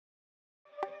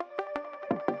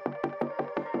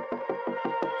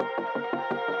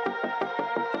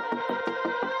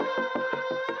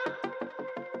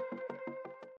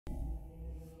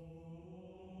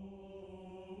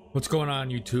What's going on,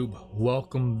 YouTube?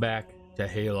 Welcome back to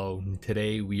Halo.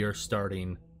 Today we are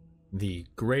starting the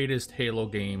greatest Halo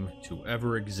game to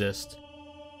ever exist,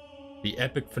 the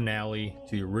epic finale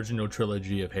to the original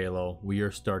trilogy of Halo. We are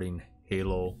starting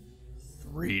Halo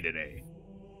 3 today.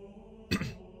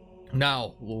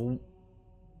 Now,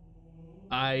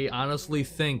 I honestly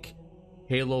think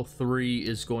Halo 3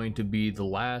 is going to be the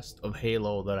last of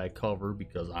Halo that I cover,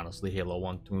 because honestly Halo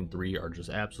 1, 2, and 3 are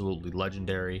just absolutely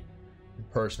legendary.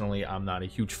 Personally, I'm not a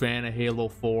huge fan of Halo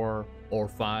 4 or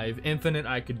 5. Infinite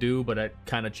I could do, but it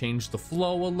kind of changed the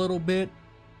flow a little bit.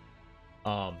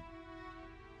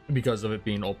 Because of it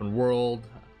being open world.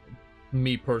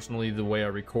 Me personally, the way I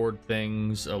record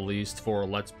things, at least for a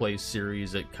Let's Play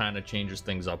series, it kind of changes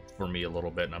things up for me a little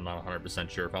bit, and I'm not 100%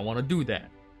 sure if I want to do that.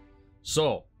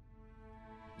 So,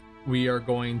 we are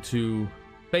going to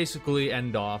basically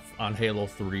end off on Halo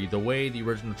 3 the way the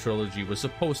original trilogy was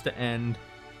supposed to end.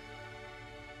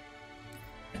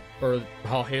 Or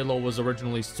how Halo was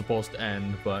originally supposed to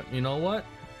end, but you know what?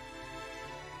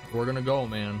 We're gonna go,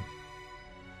 man.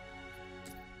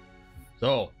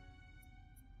 So,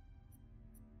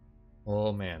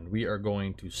 oh man, we are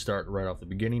going to start right off the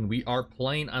beginning. We are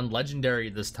playing on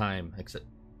Legendary this time, except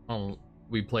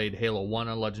we played Halo 1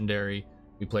 on Legendary,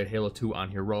 we played Halo 2 on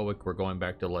Heroic. We're going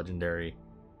back to Legendary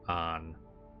on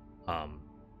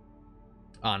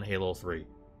Halo 3.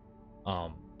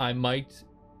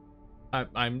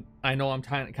 I know I'm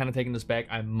kind of taking this back.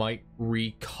 I might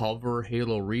recover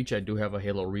Halo Reach. I do have a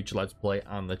Halo Reach Let's Play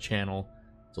on the channel.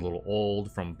 It's a little old,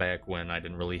 from back when I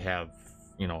didn't really have,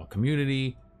 you know, a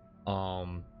community,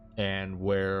 and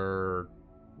where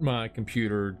my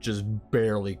computer just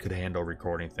barely could handle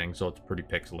recording things, so it's pretty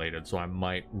pixelated. So I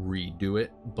might redo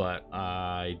it, but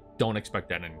I don't expect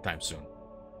that anytime soon.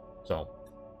 So,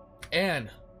 and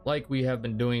like we have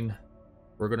been doing,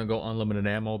 we're gonna go unlimited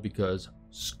ammo because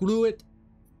screw it.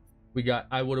 We got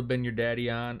I Would Have Been Your Daddy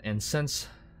on, and since,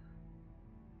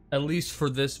 at least for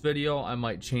this video, I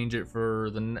might change it for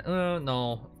the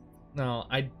no,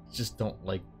 I just don't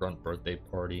like Grunt Birthday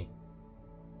Party.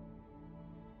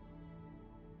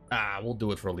 We'll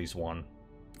do it for at least one.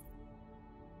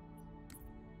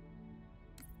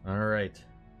 All right.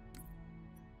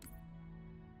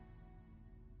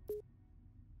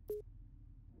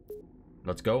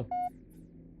 Let's go.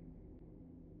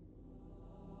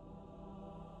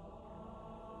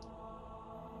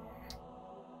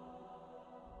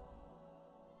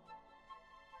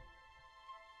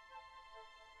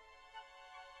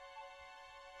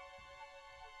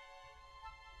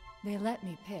 They let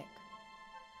me pick.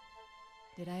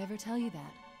 Did I ever tell you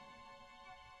that?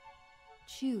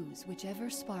 Choose whichever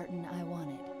Spartan I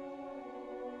wanted.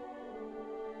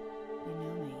 You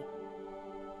know me.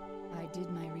 I did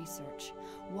my research,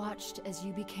 watched as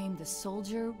you became the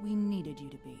soldier we needed you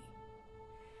to be.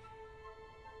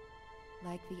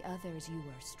 Like the others, you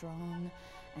were strong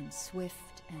and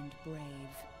swift and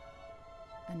brave.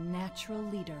 A natural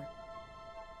leader.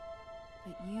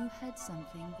 But you had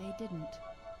something they didn't.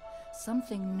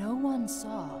 Something no one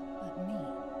saw but me.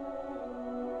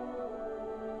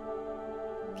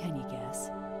 Can you guess?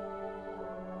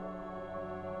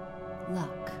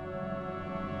 Luck.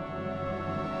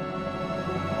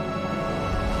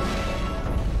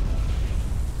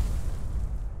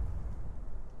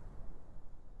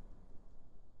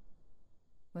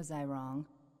 Was I wrong?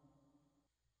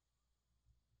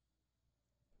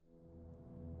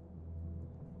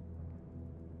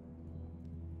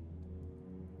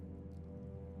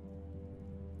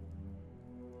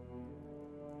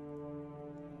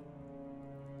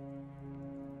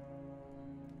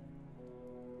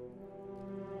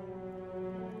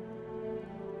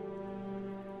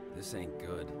 This ain't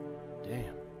good.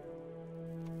 Damn.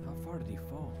 How far did he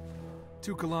fall?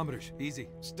 2 kilometers, easy.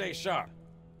 Stay sharp.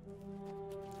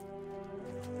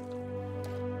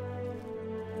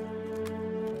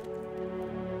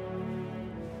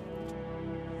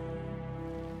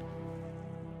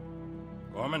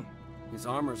 Gorman? His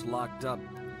armor's locked up.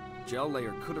 Gel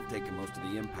layer could have taken most of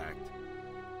the impact.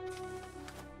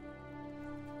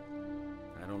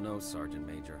 I don't know, Sergeant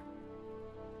Major.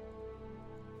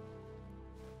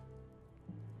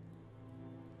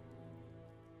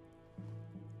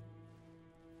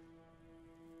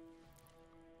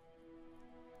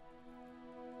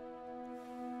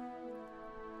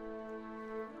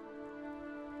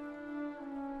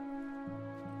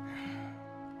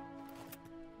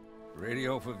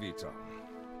 Radio for Vital.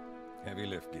 Heavy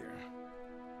lift gear.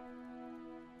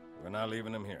 We're not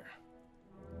leaving him here.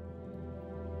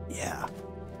 Yeah,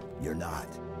 you're not.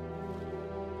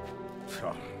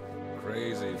 Oh,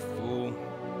 crazy fool.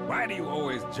 Why do you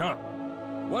always jump?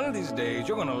 One of these days,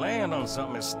 you're gonna land on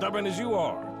something as stubborn as you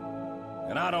are.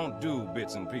 And I don't do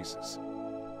bits and pieces.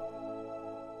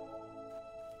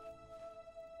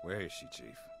 Where is she,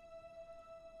 Chief?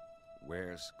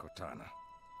 Where's Cortana?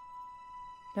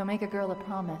 Don't make a girl a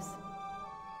promise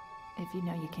if you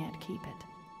know you can't keep it.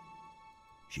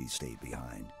 She stayed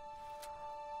behind.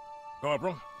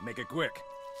 Corporal, make it quick.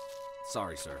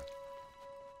 Sorry, sir.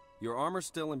 Your armor's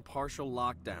still in partial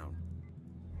lockdown.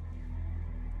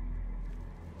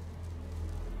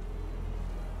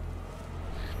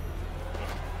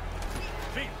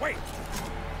 Pete, wait!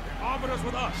 The Arbiter's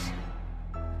with us!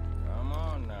 Come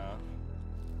on now.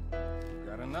 We've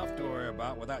got enough to worry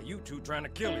about without you two trying to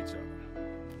kill each other.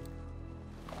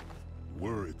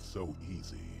 Were it so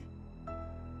easy.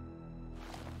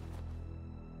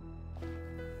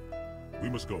 We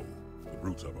must go. The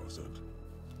brutes have our scent.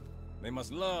 They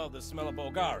must love the smell of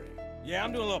Bulgari. Yeah,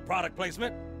 I'm doing a little product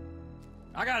placement.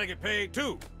 I gotta get paid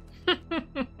too.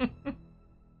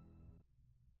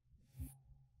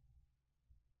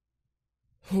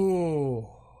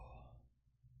 Oh,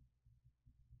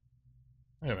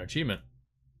 I got an achievement.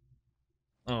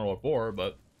 I don't know what for,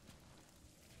 but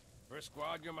First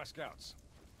squad, you're my scouts.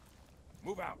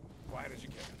 Move out, quiet as you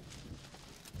can.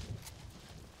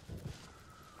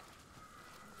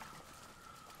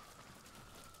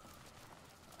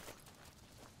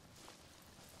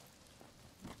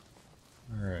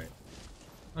 all right.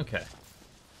 Okay.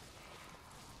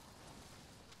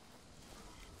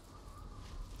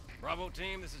 Bravo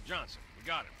team, this is Johnson. We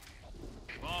got him.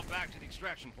 Fall back to the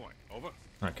extraction point. Over.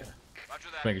 Okay. Roger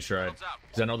that. Making sure Shields out.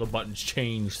 because I know the buttons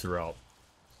change throughout.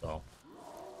 So.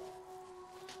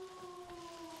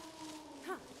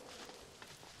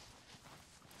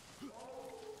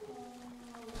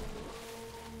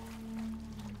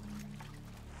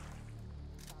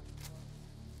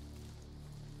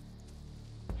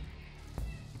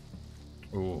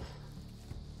 Ooh.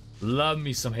 Love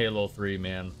me some Halo 3,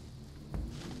 man.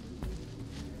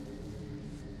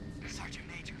 Sergeant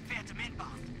Major, Phantom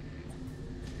inbound.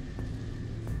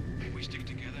 If we stick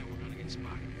together, we're gonna get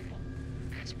spotted.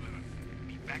 Let's split up.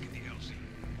 Meet back at the LZ.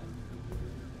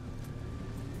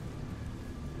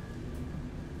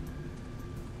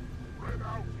 Spread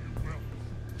out, you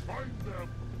will. Find them.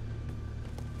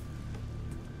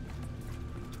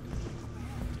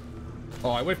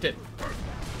 Oh, I whiffed it.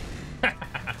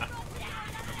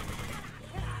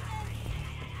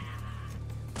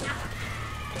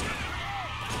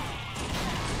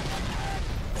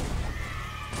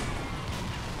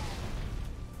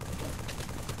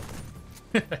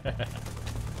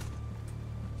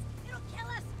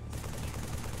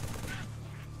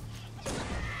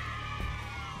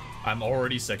 I'm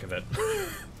already sick of it.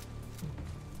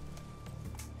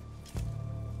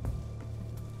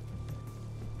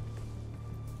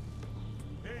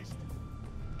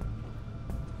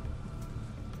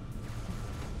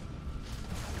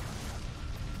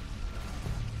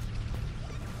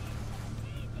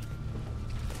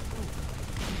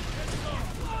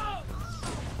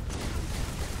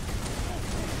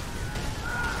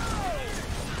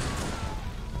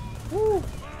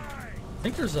 I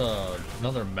think there's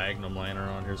another Magnum lying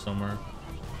around here somewhere.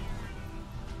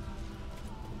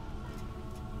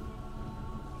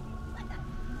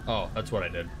 Oh, that's what I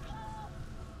did.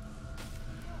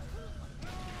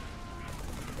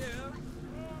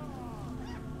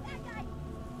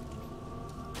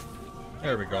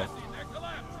 There we go.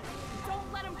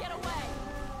 Don't let him get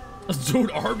away. Dude,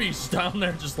 Arby's down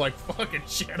there just like fucking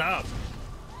shit up.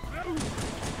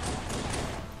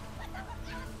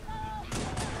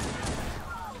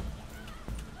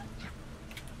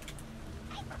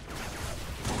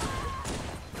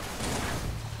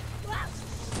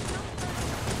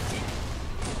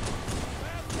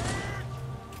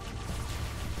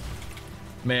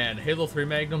 Man, Halo 3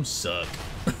 Magnums suck.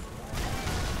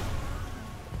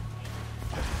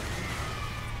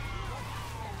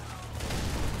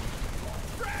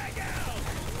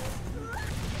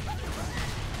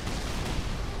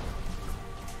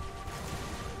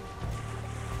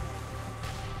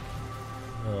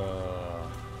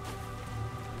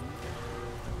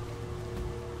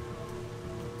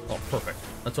 Oh, perfect.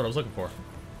 That's what I was looking for.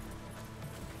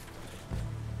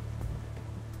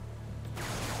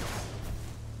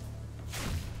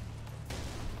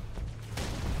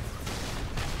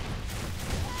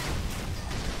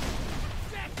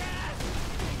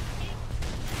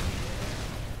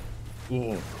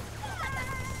 Ooh.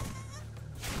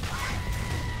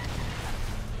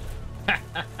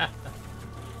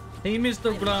 Hey,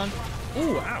 Mr. Grunt.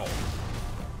 Ooh, ow.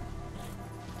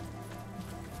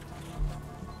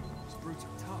 These brutes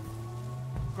are tough.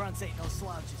 Grunts ain't no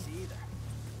slouches either.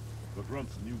 The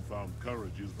Grunts' newfound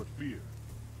courage is but fear.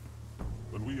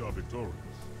 When we are victorious,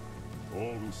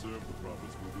 all who serve the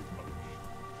prophets will be punished.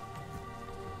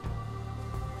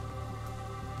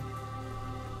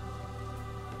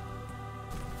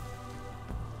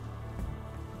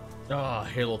 Oh,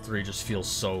 Halo 3 just feels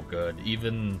so good,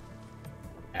 even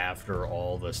after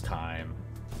all this time.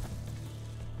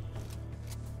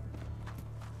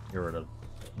 Get rid of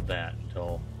that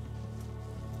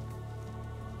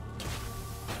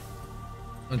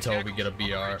until we get a BR.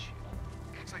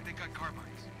 Looks like they got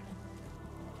carbines.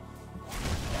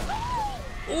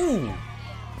 Ooh!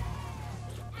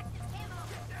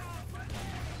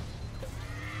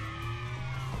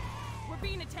 We're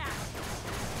being attacked.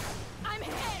 I'm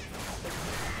hit.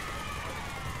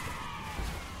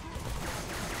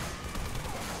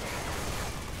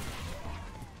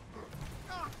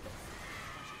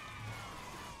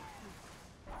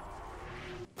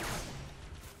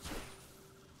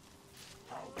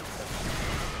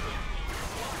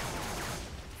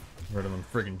 Rid of them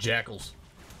friggin' jackals.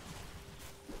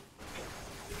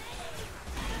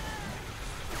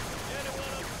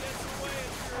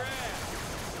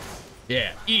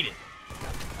 Yeah, eat it.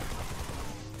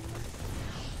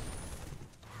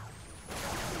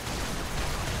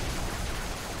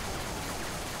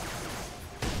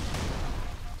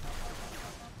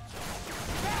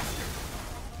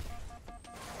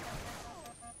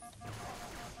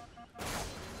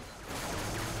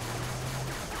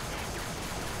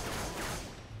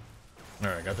 All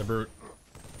right, got the brute.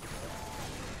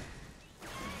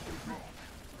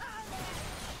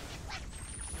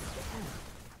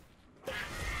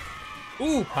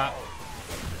 Ooh, pop.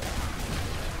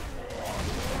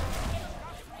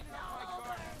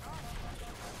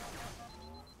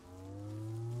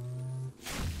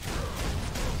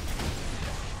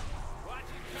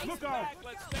 Look out!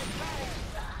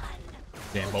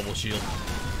 Damn bubble shield.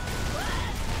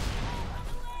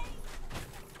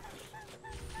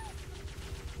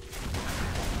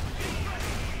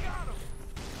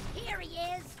 Here he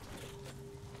is.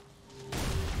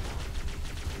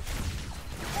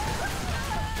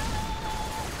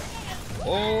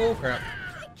 Oh crap.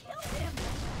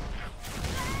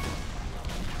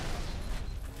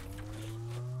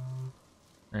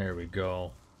 There we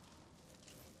go.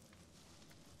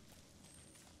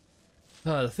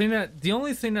 The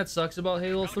only thing that sucks about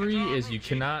Halo 3 is you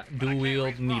cannot dual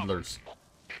wield needlers.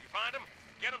 You find him,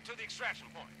 get him to the extraction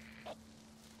point.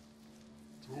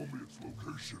 Tell me its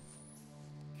location.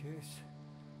 Kiss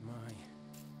my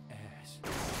ass.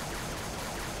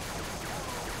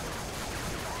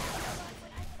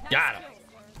 Got him.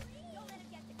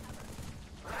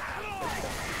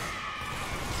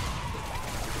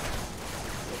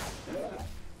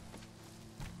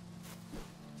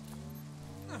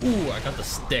 Ooh, I got the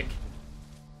stick.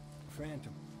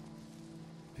 Phantom.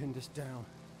 Pinned us down.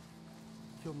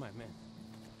 Killed my men.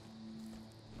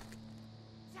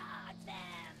 Dodge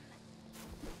them.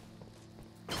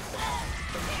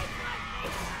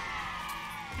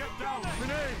 Get down,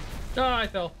 grenade! Oh, I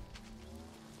fell.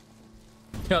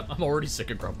 Yep, I'm already sick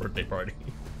of Grunt birthday party.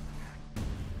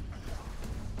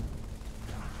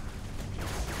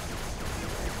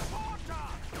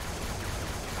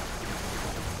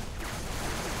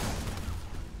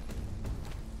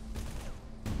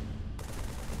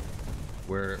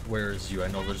 Where is you? I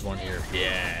know there's one here.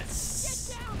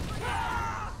 Yes.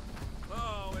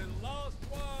 Oh, we lost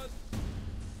one.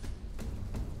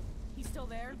 He's still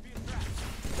there?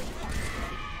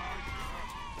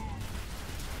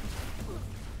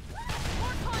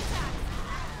 More contact!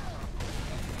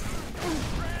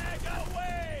 Drag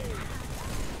away!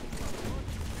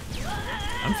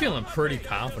 I'm feeling pretty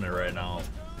confident right now.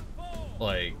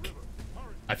 Like,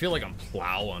 I feel like I'm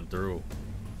plowing through.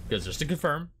 Because just to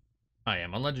confirm, I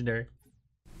am on Legendary.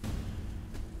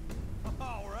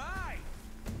 All right.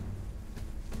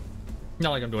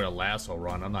 Not like I'm doing a lasso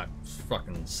run. I'm not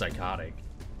fucking psychotic.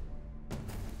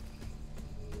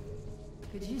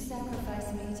 Could you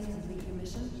sacrifice me to complete your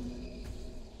mission?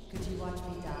 Could you watch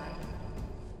me die?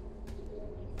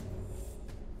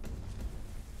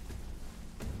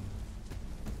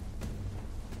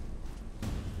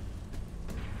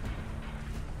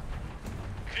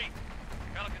 Chief,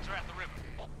 Pelicans are at the river.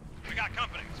 We got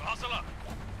company, so hustle up.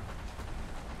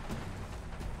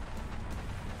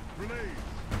 Grenades!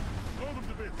 Blow them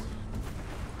to bits!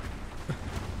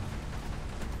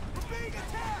 We're being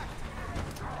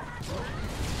attacked!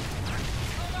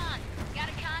 Hold on. Got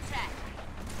a contact.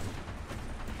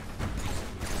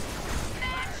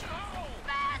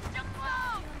 Fast and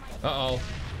low. Uh-oh.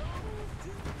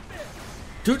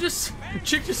 Dude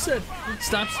chick just said,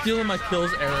 stop stealing my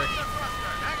kills, Eric.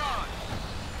 Hang on.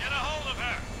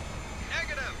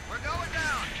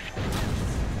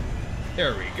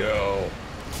 There we go.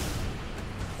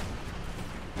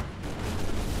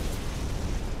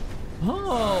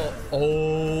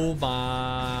 Oh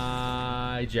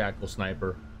my Jackal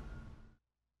Sniper.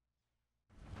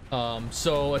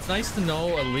 So it's nice to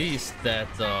know at least that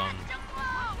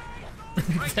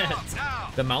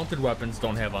that the mounted weapons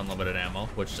don't have unlimited ammo,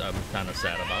 which I'm kind of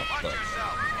sad about. But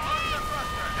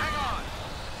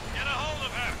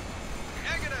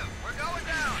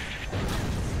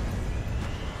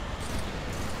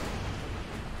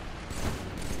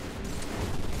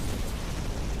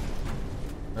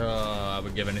I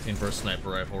would give anything for a sniper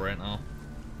rifle right now.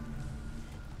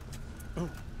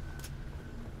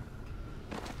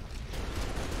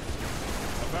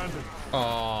 Abandoned.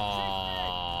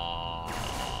 Oh,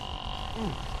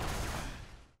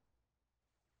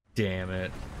 damn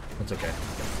it. That's okay.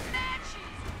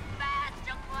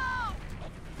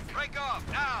 Break off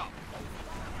now.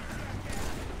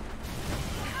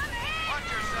 Watch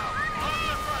yourself. Close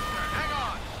the thruster. Hang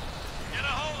on. Get a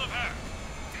hold of her.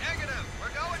 Negative.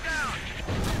 We're going down.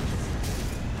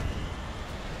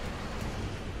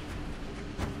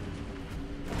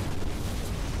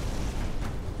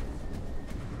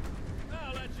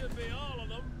 Well, that should be all of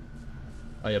them.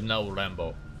 I am now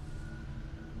Rambo.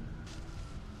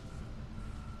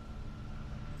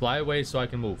 Fly away so I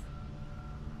can move.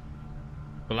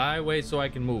 Fly away so I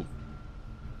can move.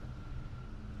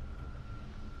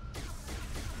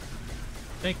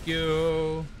 Thank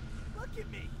you. Look at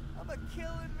me. I'm a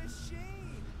killing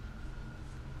machine.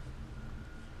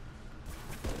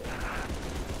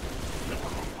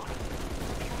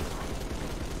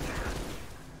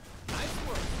 Nice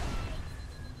work.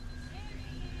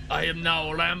 I am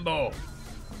now Lambo.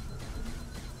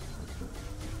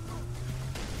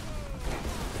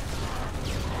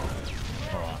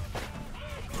 Hold on.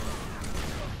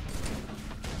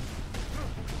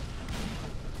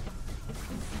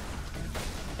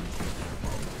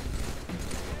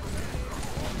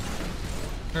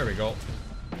 There we go.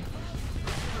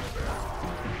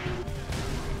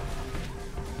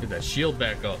 Get that shield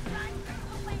back up.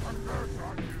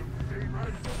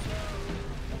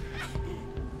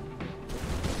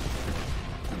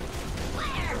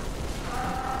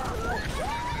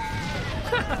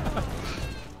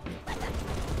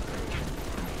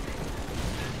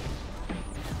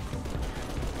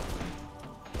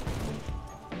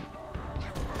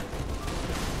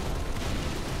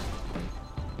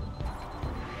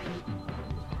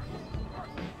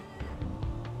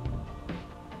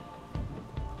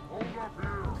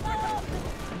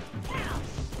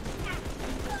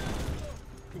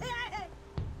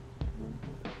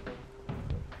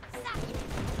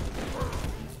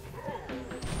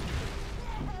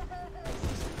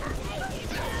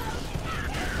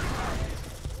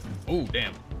 Oh,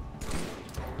 damn.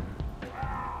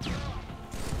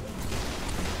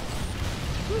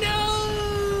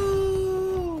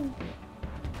 No!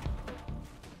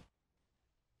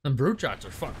 And brute shots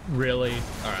are fuck. Really?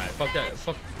 All right, fuck that.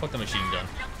 Fuck the machine gun.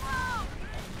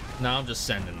 Now I'm just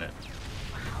sending it.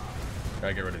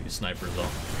 Gotta get rid of these snipers though.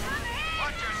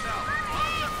 Watch yourself.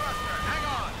 Close the thruster.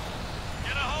 Hang on.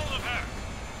 Get a hold of her.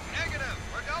 Negative.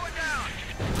 We're going down.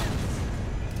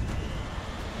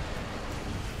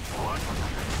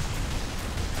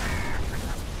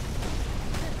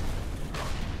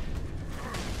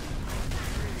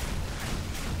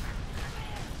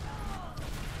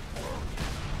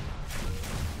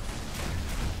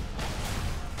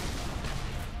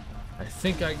 I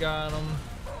think I got him.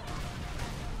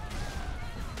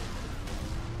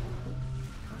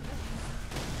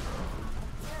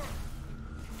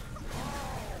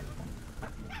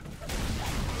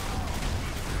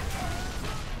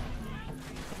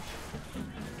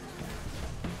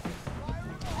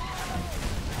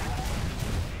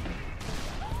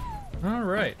 All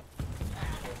right.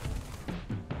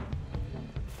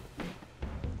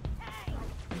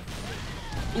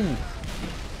 Ooh.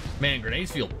 Man,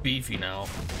 grenades feel beefy now.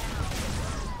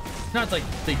 Not like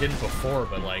they didn't before,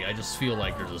 but like I just feel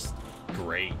like they're just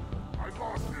great.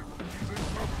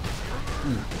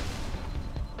 Ooh.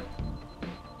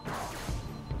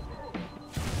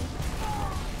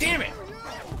 Damn it!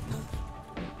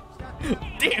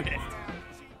 Damn it!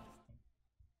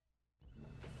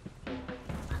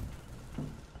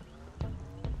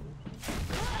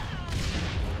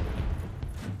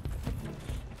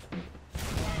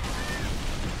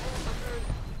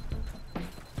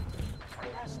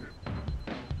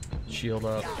 Shield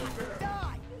up.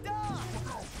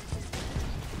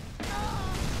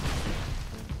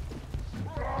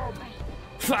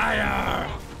 Fire!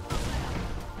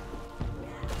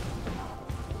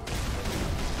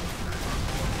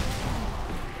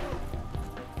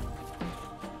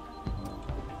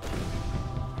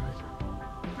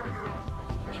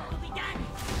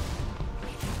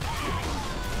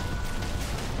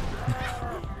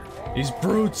 These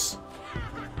brutes.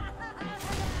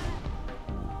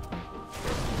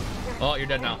 Oh, you're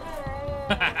dead now.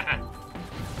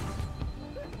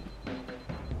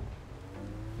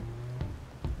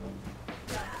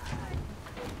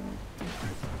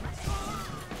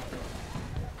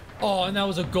 Oh, and that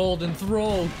was a golden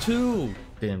throw, too.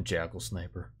 Damn Jackal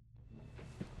Sniper.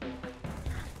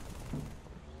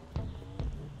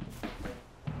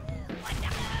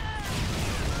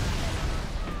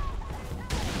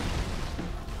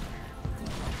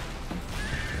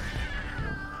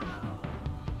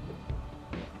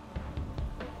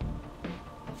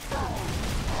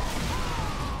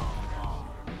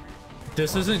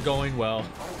 This isn't going well.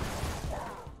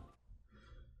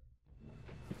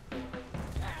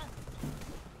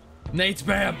 Nate's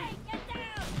bam.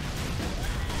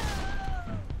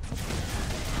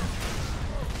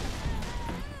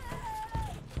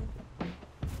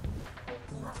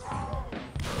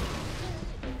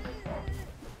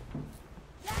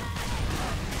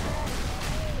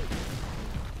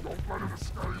 Don't let him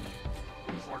escape.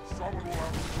 Looks like someone will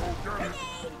have to go get it.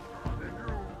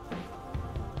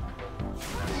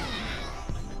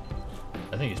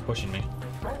 I think he's pushing me.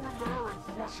 Go in there and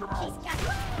flush him out.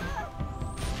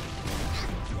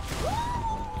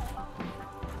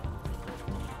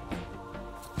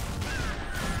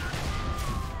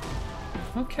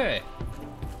 Okay.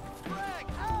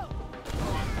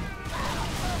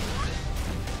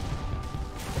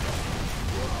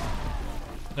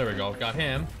 There we go. Got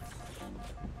him.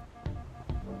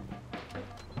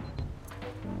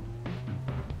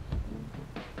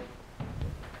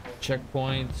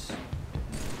 Checkpoints.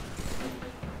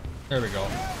 There we go.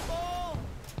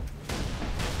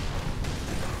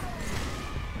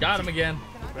 Got him again.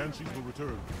 Banshees will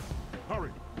return.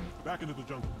 Hurry, back into the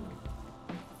jungle.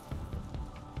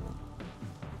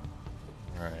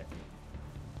 All right.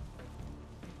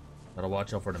 Gotta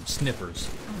watch out for them snippers.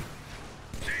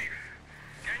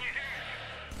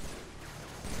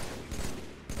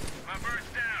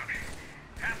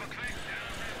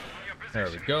 There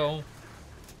we go.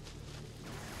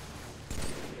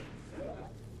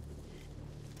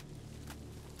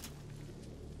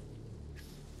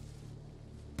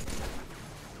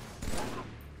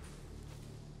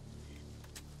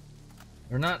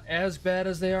 They're not as bad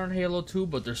as they are in Halo 2,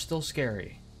 but they're still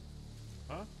scary.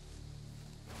 Huh?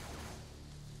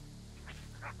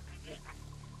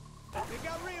 They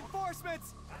got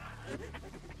reinforcements!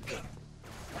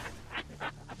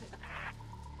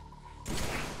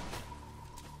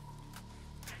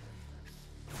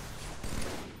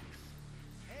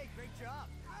 Hey, great job.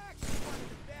 I actually wanted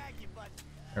to bag you, but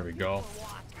There we go.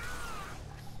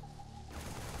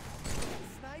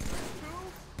 snipers too?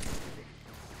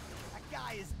 That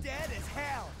guy is dead as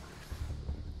hell.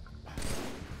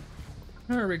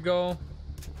 There we go.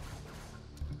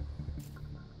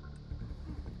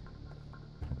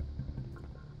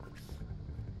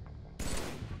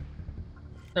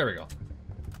 There we go.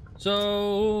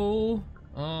 So,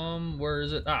 where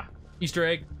is it? Ah, Easter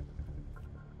egg.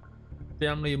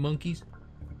 Family of monkeys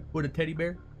with a teddy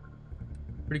bear.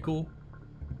 Pretty cool.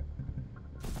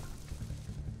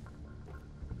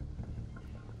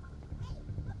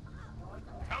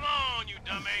 Come on, you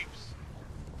dumb apes!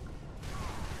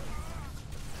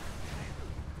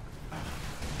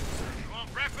 You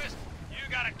want breakfast?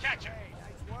 You gotta catch him. Hey,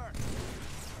 nice work.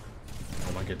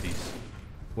 I might get these.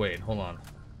 Wait, hold on.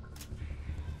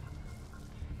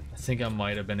 I think I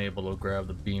might have been able to grab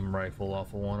the beam rifle off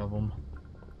of one of them.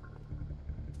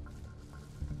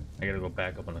 I gotta go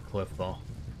back up on the cliff though.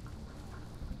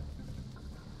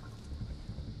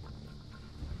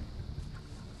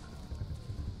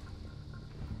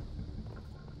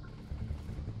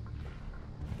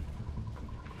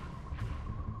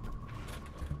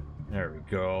 There we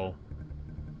go.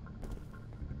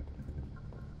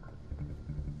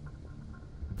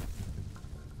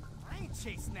 I ain't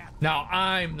chasing that. Now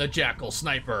I'm the Jackal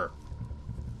Sniper.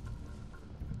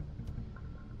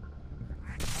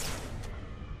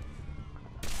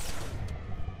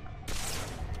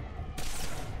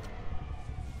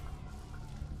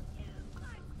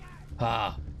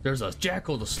 Ah, there's a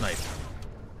Jackal to snipe.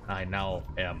 I now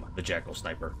am the Jackal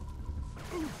Sniper.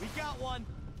 Ooh, we got one.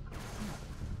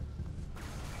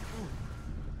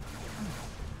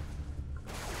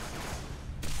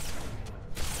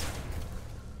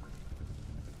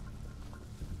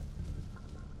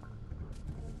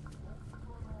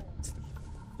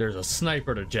 There's a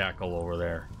sniper to Jackal over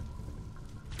there.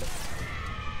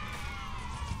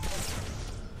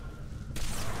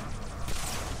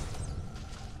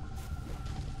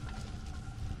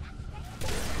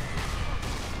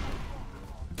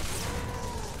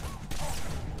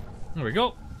 There we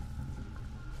go.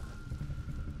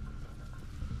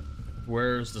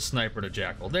 Where's the sniper to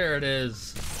Jackal? There it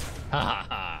is. Ha ha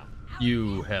ha.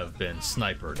 You have been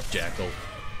snipered, Jackal.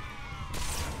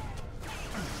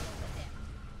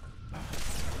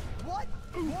 What?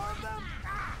 More of them?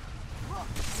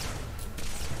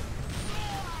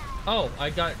 Oh,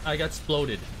 I got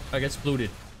sploded. I got splooted.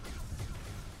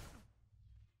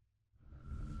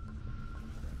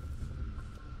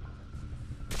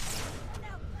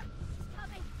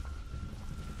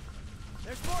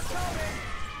 There's more coming.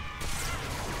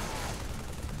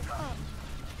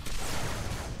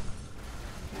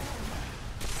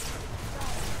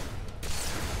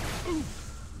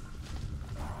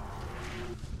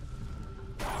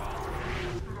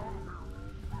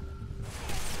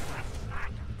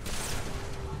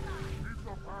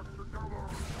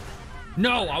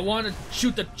 No, I want to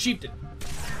shoot the chieftain.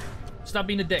 Stop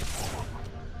being a dick.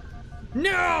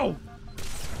 No!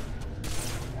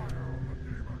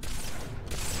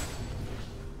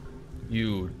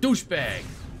 You douchebag.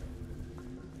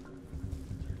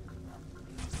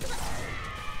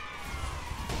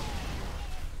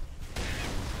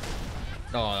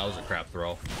 Oh, that was a crap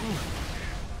throw.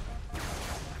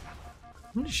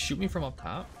 Somebody shoot me from up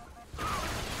top?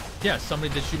 Yes,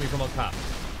 somebody did shoot me from up top.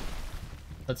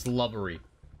 That's lovery.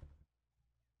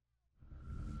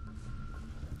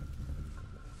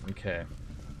 Okay.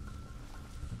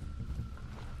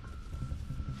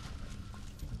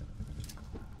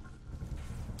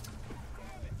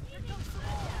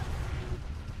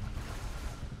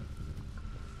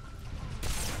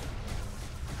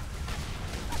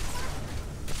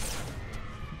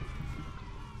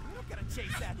 We're not gonna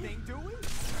chase that thing, do we?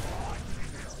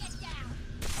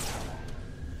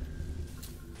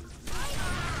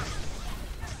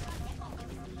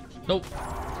 Nope.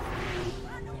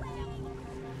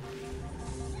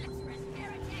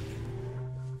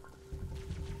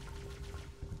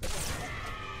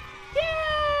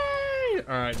 Yay!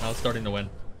 Alright, now it's starting to win.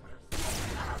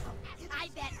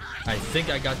 I think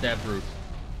I got that brute.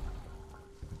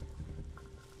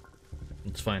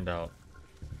 Let's find out.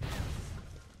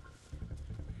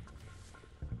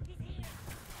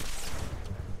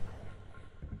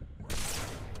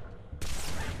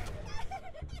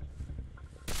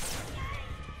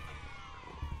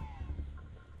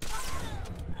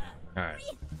 Alright.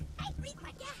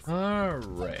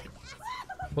 Alright.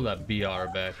 Pull that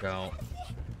BR back out.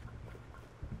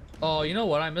 Oh, you know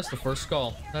what? I missed the first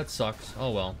skull. That sucks.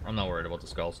 Oh well, I'm not worried about the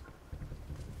skulls.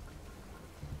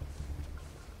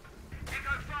 Echo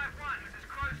 5-1, this is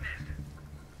Crow's Nest.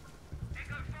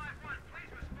 Echo 5-1,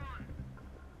 please respond.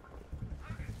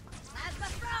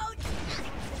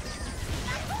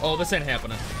 Oh, this ain't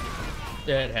happening.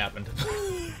 It happened.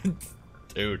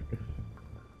 Dude.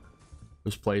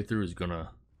 This playthrough is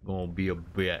gonna be a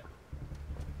bit.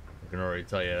 I can already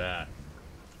tell you that.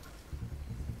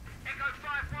 Echo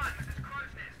 5-1, this is Crow's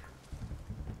Nest.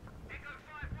 Echo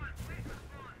 5-1, please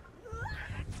respond.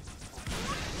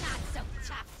 Not so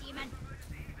tough, demon.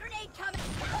 Grenade coming.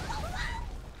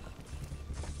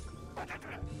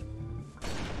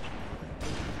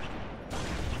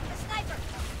 The sniper.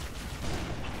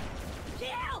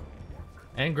 Kill.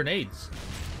 And grenades.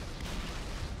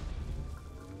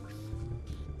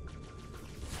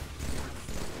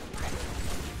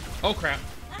 Oh crap.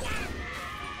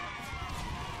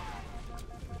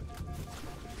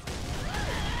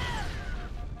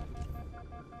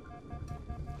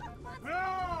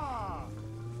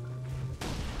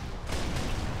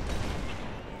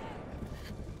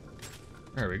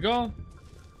 There we go.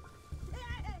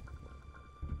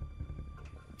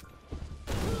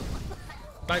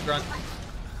 Bye, Grunt.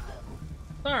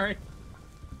 Sorry.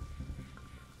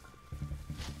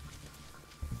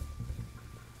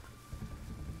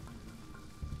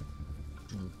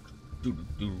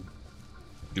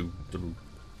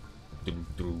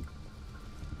 Do.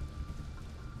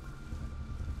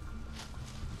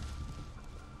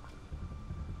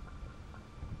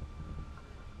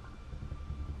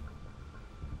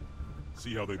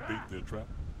 See how they bait their trap?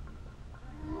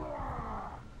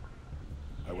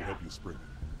 I will help you spring it.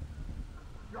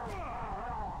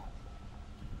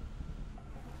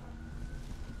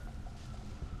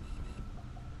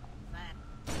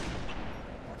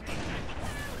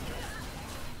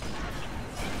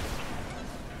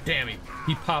 Damn it.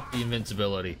 He popped the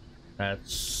invincibility. That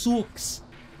sucks.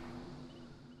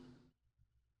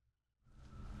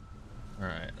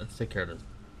 Alright, let's take care of this.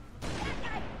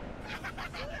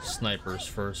 Snipers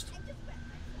first.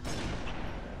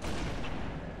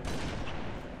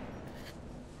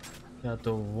 Got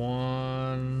the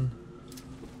one.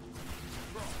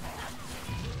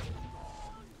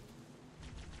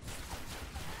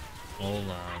 Hold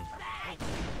on.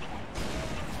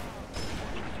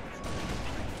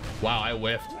 Wow, I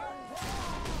whiffed.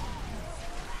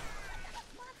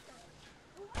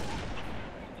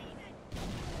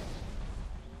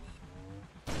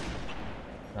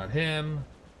 Not him.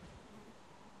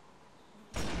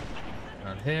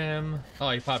 Not him. Oh,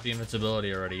 he popped the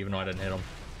invincibility already, even though I didn't hit him.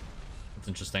 That's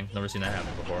interesting. Never seen that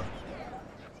happen before.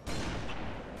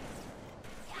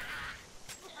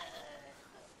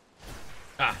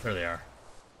 Ah, there they are.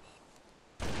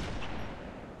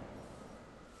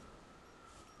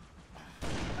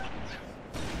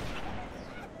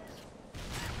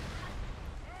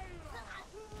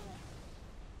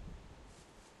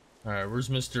 Alright, where's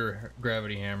Mr.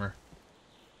 Gravity Hammer?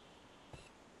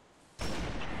 I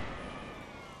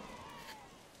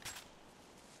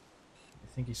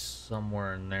think he's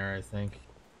somewhere in there, I think.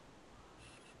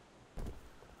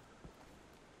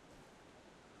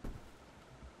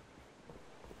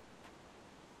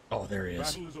 Oh, there he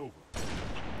is.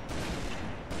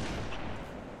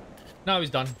 No, he's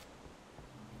done.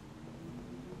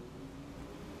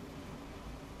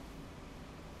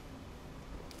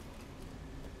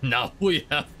 Now we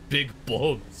have big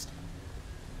bones.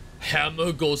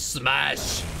 Hammer go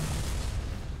smash.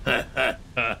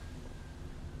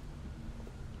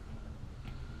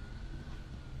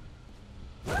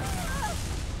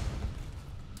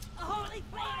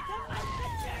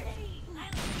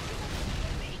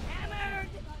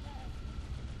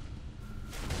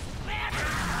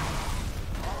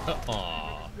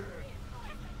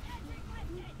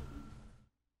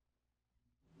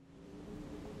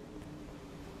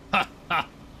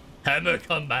 Hammer,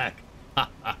 come back.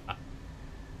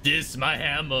 This my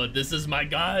hammer, this is my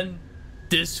gun.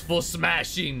 This for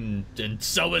smashing, and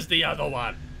so is the other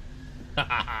one.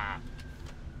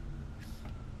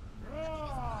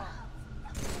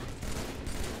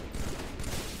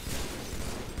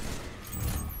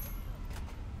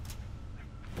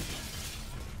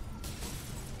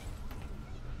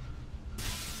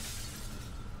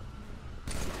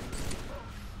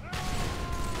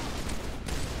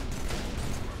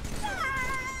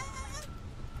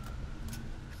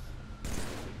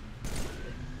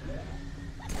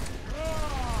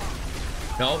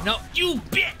 No, no, you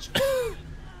bitch! I'm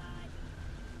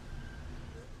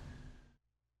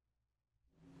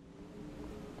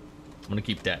gonna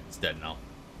keep that instead now.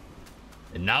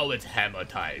 And now it's hammer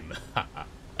time.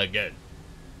 Again.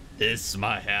 This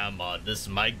my hammer, this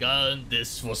my gun,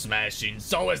 this for smashing,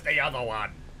 so is the other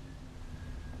one.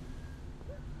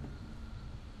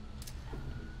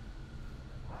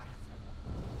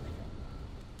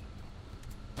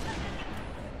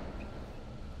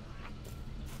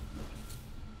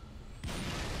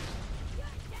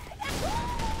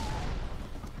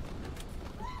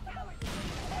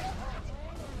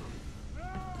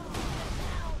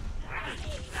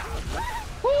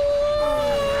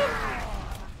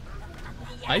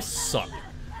 I suck.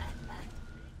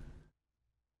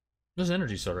 There's an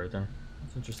energy sword right there.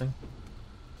 That's interesting.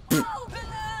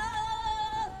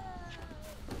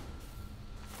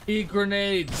 Eat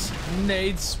grenades.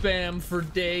 Nade spam for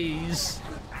days.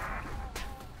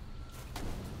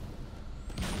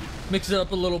 Mix it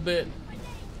up a little bit.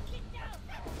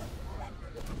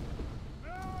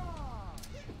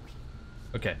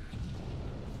 Okay.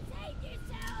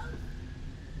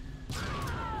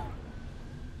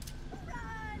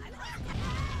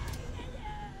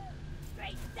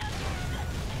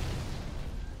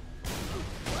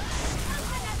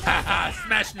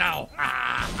 Smash now!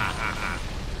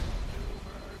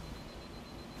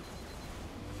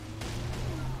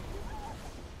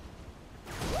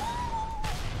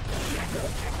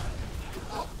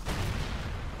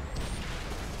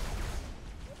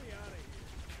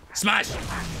 Smash!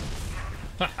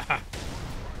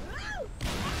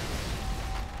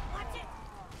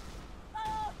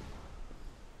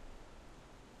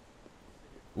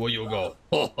 Where you go?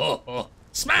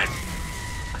 Smash!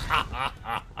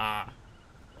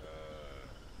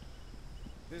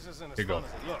 This isn't as fun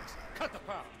as it looks. Cut the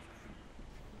power.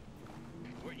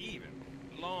 We're even,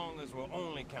 long as we're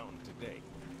only counting today.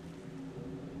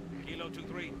 Kilo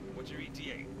 2-3, what's your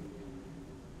ETA?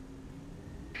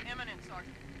 Imminent,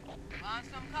 Sergeant. Find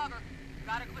some cover.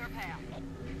 Got a clear path.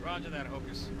 Roger that,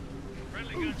 Hocus.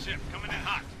 Friendly gunship coming in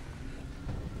hot.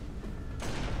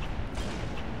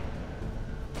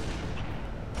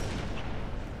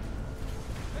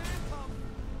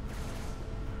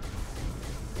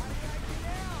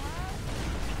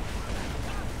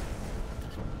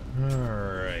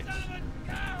 Alright.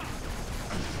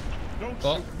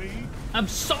 Oh, I'm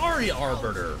sorry,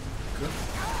 Arbiter.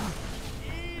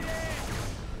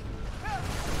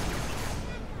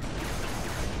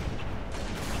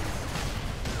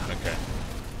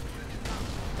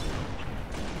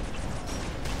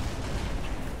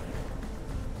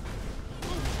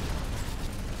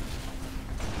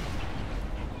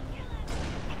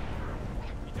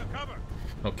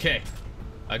 Okay.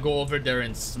 I go over there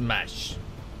and smash.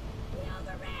 We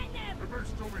overran them! They may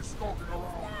still be stalking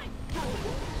around.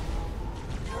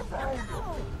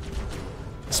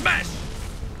 Smash!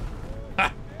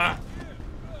 Ha! Ha!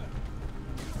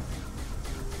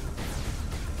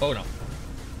 Oh no.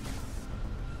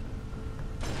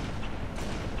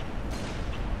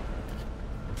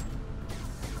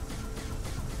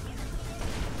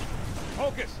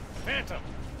 Focus! Phantom!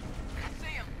 See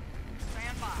him.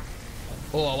 Stand by.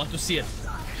 Oh, I want to see it.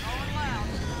 Going loud.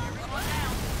 Everyone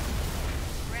down.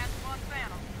 Grant one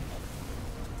Phantom.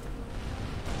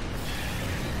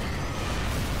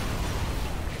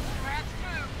 Grant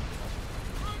two.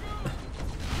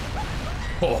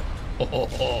 Oh, oh, oh,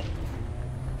 oh.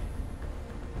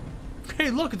 Hey,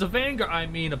 look, it's a Vanguard. I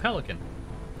mean, a Pelican.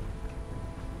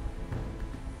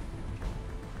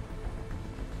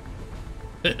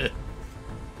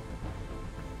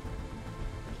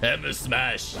 Hammer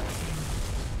smash.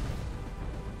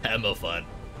 Hammer fun.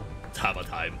 Hammer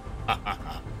time.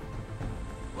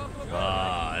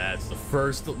 Ah, that's the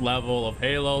first level of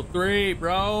Halo 3,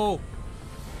 bro.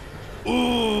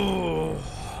 Ooh.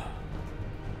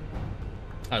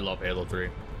 I love Halo 3.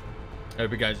 I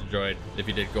hope you guys enjoyed. If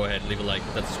you did, go ahead and leave a like,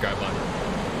 hit that subscribe button.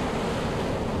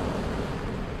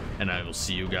 And I will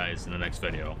see you guys in the next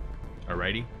video.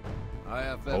 Alrighty?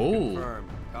 IFF confirmed.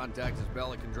 Contact is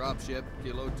Pelican dropship,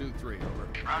 Kilo 23, over.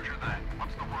 Roger that.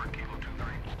 What's the word, Kilo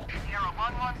 23? Sierra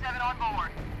 117 on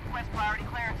board. Request priority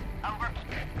clearance. Over.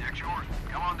 Deck's yours.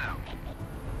 Come on down.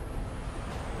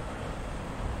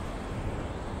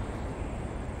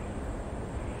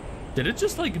 Did it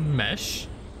just like mesh?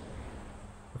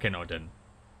 Okay, no, it didn't.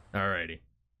 Alrighty.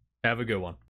 Have a good one.